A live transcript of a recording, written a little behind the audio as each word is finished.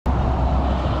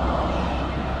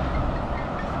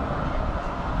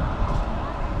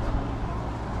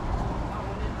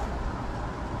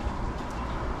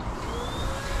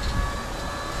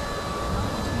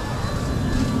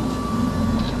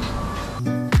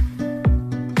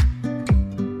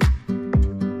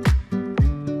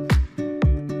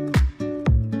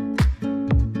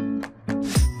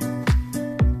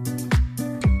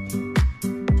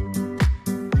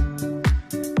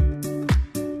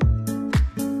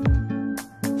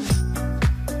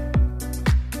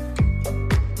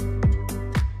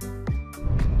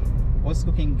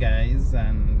guys,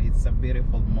 and it's a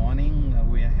beautiful morning.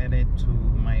 We are headed to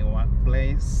my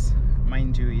workplace.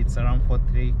 Mind you, it's around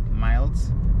 43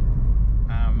 miles.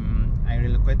 I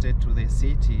relocated to the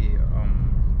city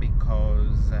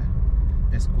because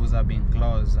the schools are being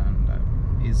closed and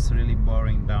it's really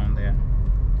boring down there.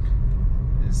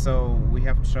 So we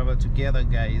have to travel together,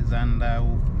 guys, and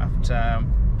after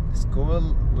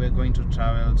school we're going to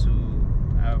travel to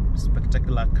a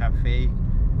spectacular cafe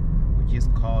which is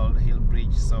called Hill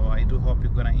Bridge. So I do hope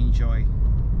you're gonna enjoy.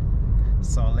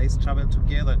 So let's travel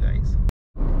together, guys.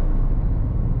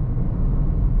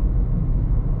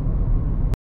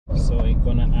 So we're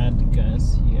gonna add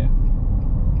gas here.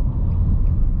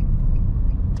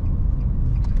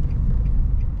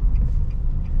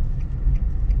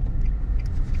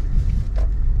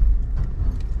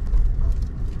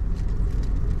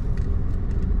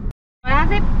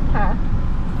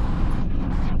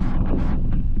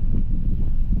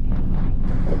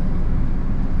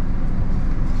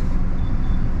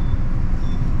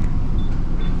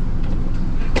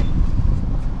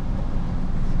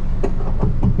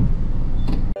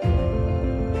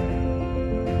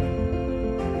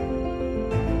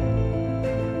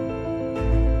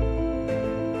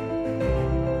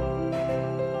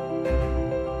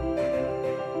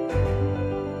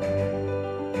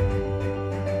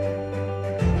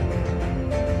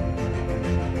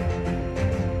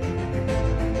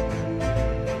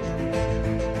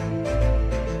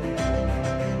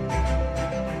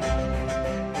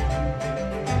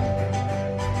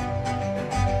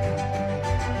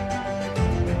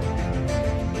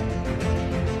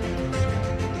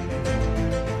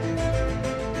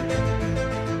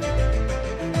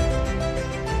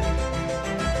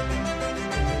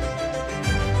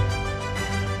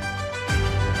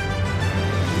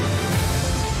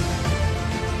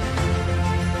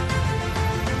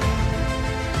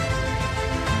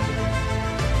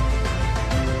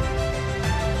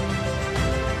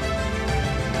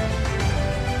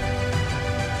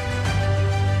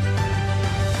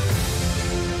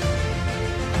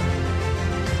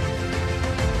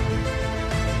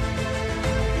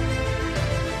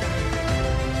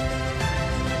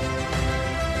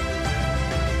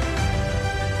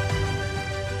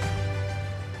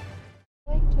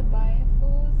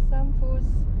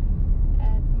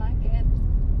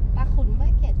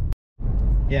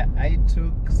 Yeah, I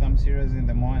took some cereals in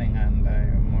the morning and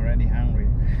I'm already hungry.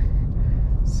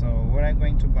 So what are you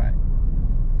going to buy?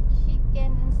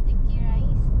 Chicken and sticky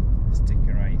rice.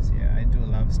 Sticky rice, yeah, I do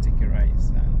love sticky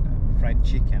rice and fried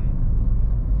chicken.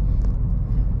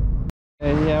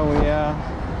 Here we are.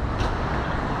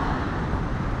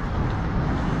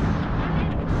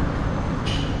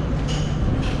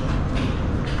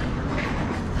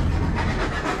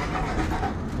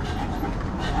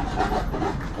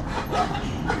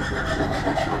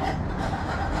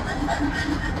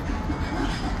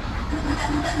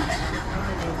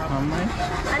 How much?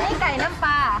 อันนี้ไก่น้ำป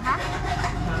ลาคะ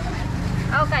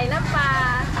เอาไก่น้ำปลา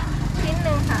ชิ้นห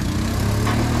นึ่งค่ะ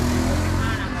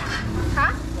คะ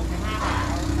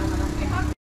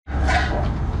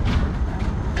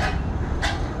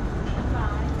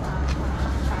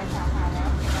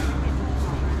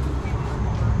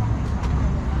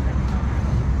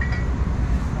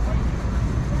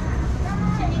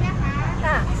ชิ้นนี้นะคะ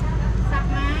ค่ะสับ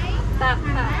ไหมสับ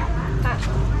ค่ะค่ะ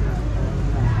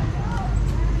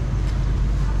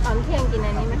ตอนเที่ยงกิน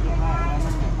อันนี้ไหม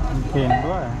เค็ม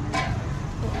ด้วย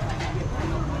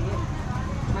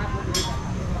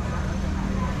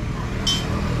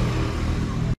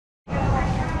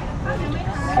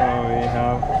So we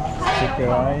have sticky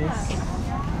rice.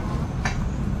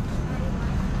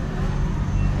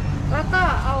 แล้วก็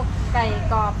เอาไก่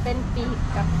กรอบเป็นปีก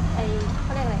กับไอ้เข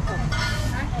าเรียกอะไรอบ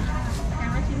อย่า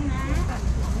งละชิ้นนะ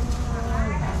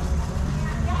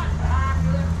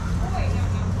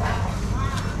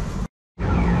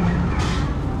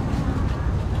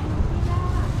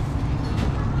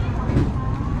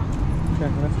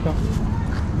Okay, let's go.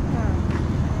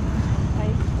 ไข่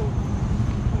สุก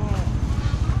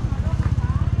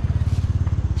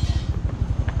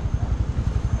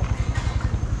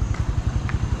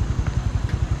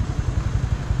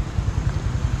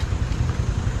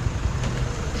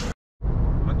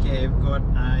Okay, I've got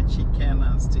chicken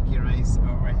and sticky rice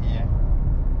over here.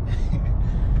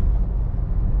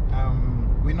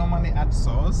 We normally add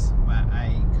sauce, but I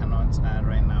cannot add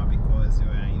right now because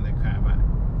we are in the car. But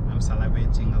I'm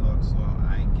salivating a lot, so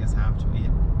I guess I have to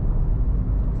eat.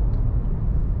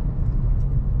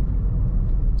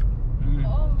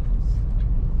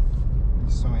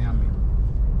 It's so yummy.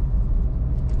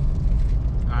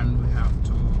 And we have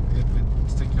to eat with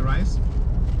sticky rice.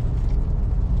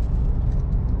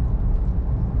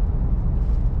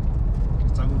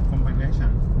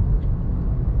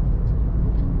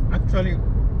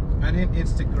 I didn't eat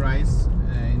sticky rice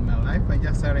in my life. I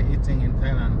just started eating in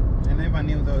Thailand. I never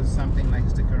knew there was something like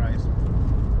sticky rice.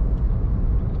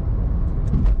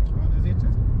 What is it?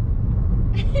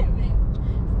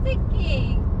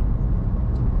 Sticky.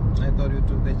 I thought you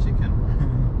took the chicken.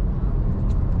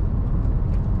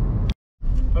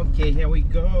 Okay, here we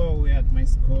go. We're at my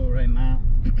school right now.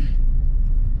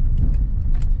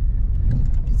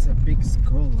 It's a big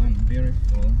school and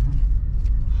beautiful.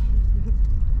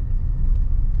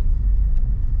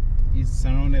 It's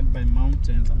surrounded by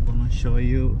mountains. I'm gonna show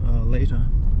you later.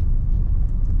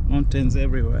 Mountains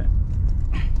everywhere.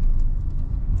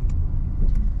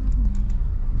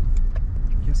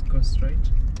 Just go straight.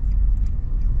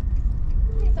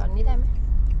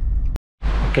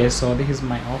 Okay, so this is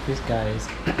my office, guys.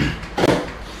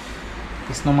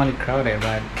 It's normally crowded,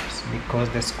 but because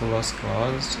the school was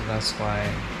closed, that's why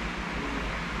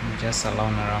I'm just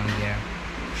alone around here.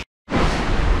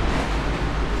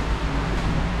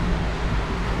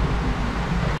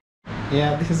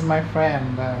 Yeah, this is my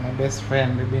friend, my best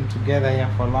friend. We've been together here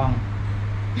for long.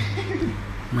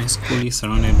 My school is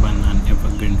surrounded by an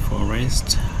evergreen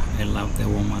forest. I love the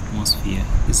warm atmosphere.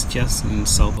 It's just in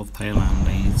south of Thailand,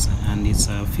 and it's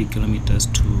a few kilometers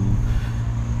to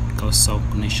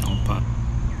Khaosok National Park.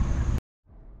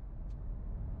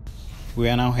 We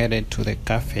are now headed to the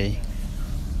cafe.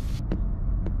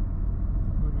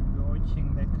 We'll be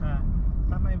watching the car.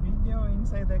 Have my video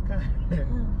inside the car.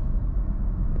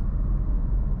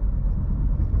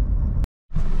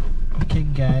 Okay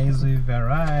guys, we've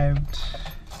arrived.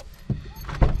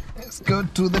 Let's go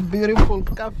to the beautiful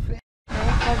cafe.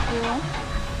 What do you want?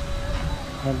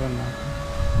 I don't know.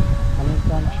 Can you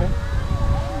come check?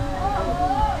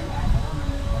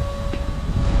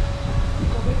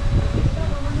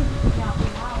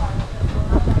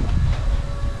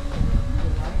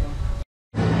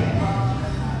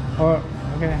 Oh,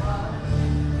 okay.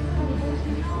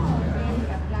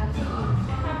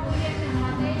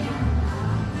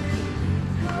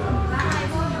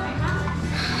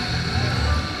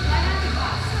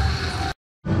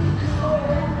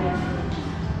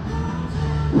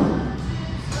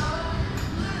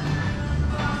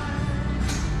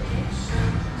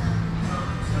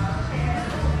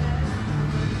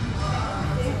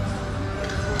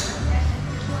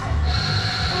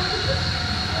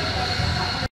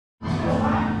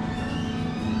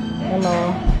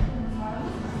 Hello.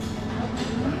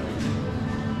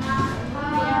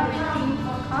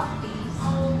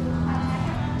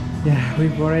 Yeah,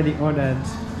 we've already ordered.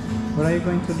 What are you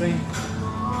going to drink?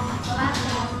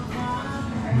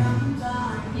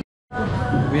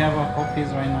 We have our coffees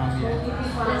right now here.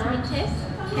 Let me taste.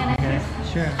 Can I Okay,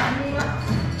 taste? sure.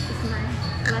 It's my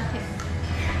latte.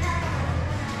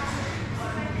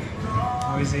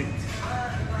 How is it?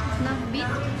 It's not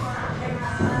bitter.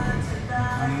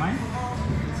 On mine?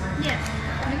 Yes.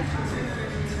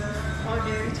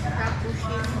 Ordered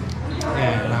cappuccino.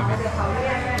 Yeah, I love it.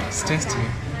 It's tasty.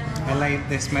 I like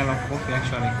the smell of coffee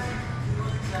actually.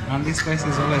 And this place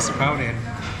is always crowded.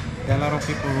 There are a lot of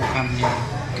people who come here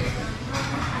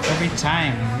every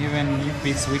time, even if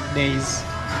it's weekdays.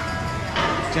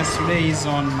 Just today is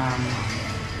on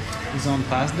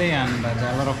Thursday, and there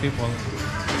are a lot of people.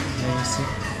 There you see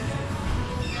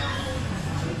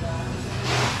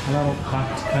a lot of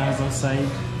parked cars outside.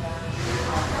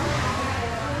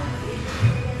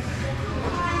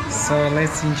 So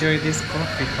let's enjoy this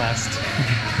coffee fast.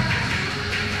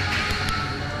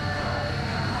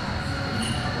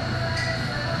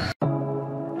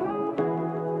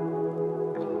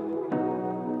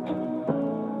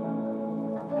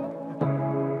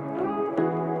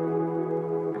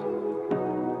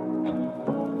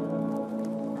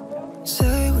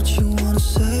 Say what you wanna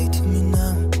say to me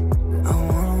now. I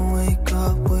wanna wake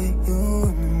up with you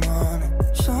in the morning.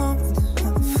 Show me there's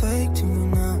nothing fake to me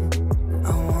now. I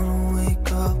wanna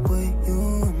wake up with you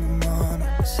in the morning.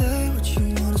 Say what you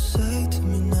wanna say to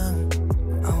me now.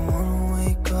 I wanna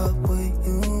wake up with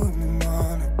you in the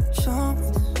morning. Show me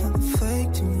there's nothing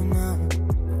fake to me now.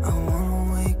 I wanna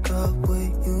wake up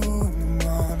with you in the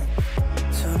morning.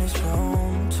 Turn this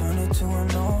room, turn it to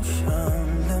an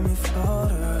ocean. Let me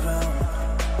float around.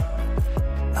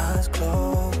 Eyes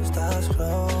closed,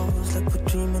 like we're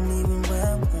dreaming even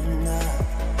when we're not.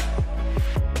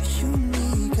 You and me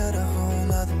got a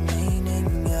whole other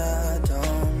meaning, I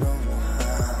don't know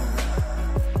how.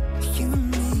 You and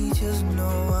me just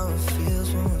know how it feels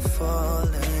when we're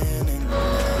falling in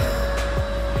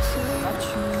love. Say what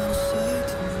you wanna say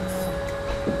to me now.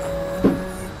 I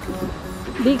wanna wake up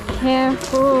with Be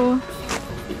careful.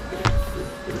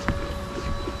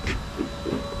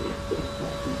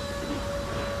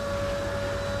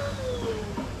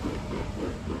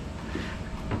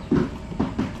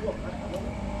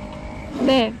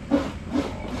 Babe.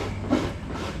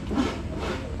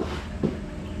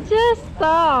 Just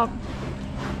stop.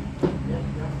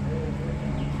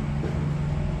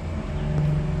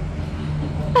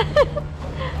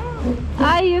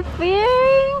 Are you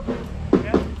fearing?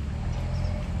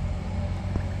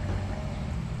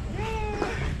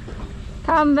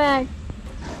 Come back.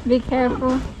 Be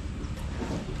careful.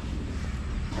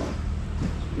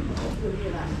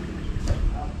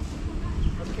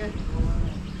 Okay.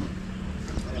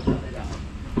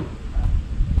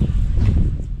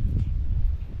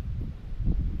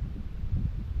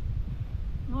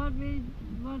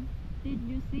 What did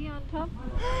you see on top?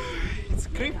 It's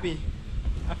creepy.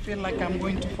 I feel like I'm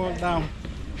going to fall down.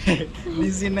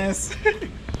 Dizziness.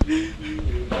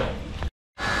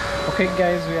 Okay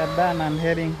guys, we are done and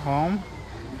heading home.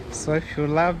 So if you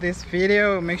love this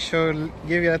video, make sure you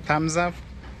give it a thumbs up,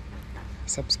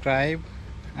 subscribe,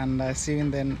 and see you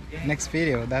in the next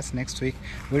video. That's next week.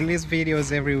 We release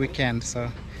videos every weekend, so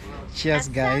cheers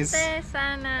guys. Asante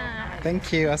sana.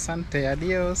 Thank you. Asante.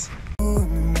 Adios.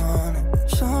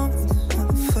 Show me there's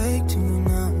nothing fake to me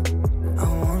now. I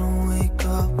wanna wake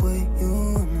up with you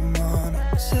in the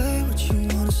morning. Say what you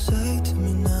wanna say to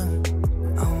me now.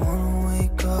 I wanna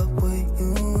wake up with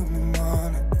you in the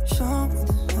morning. Show me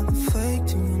there's nothing fake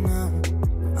to me now.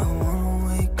 I wanna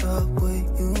wake up with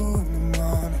you in the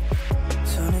morning.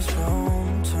 Turn this room,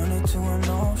 turn it to an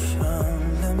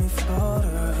ocean. Let me float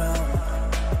around.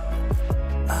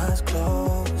 Eyes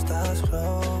closed,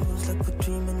 like we're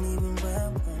dreaming even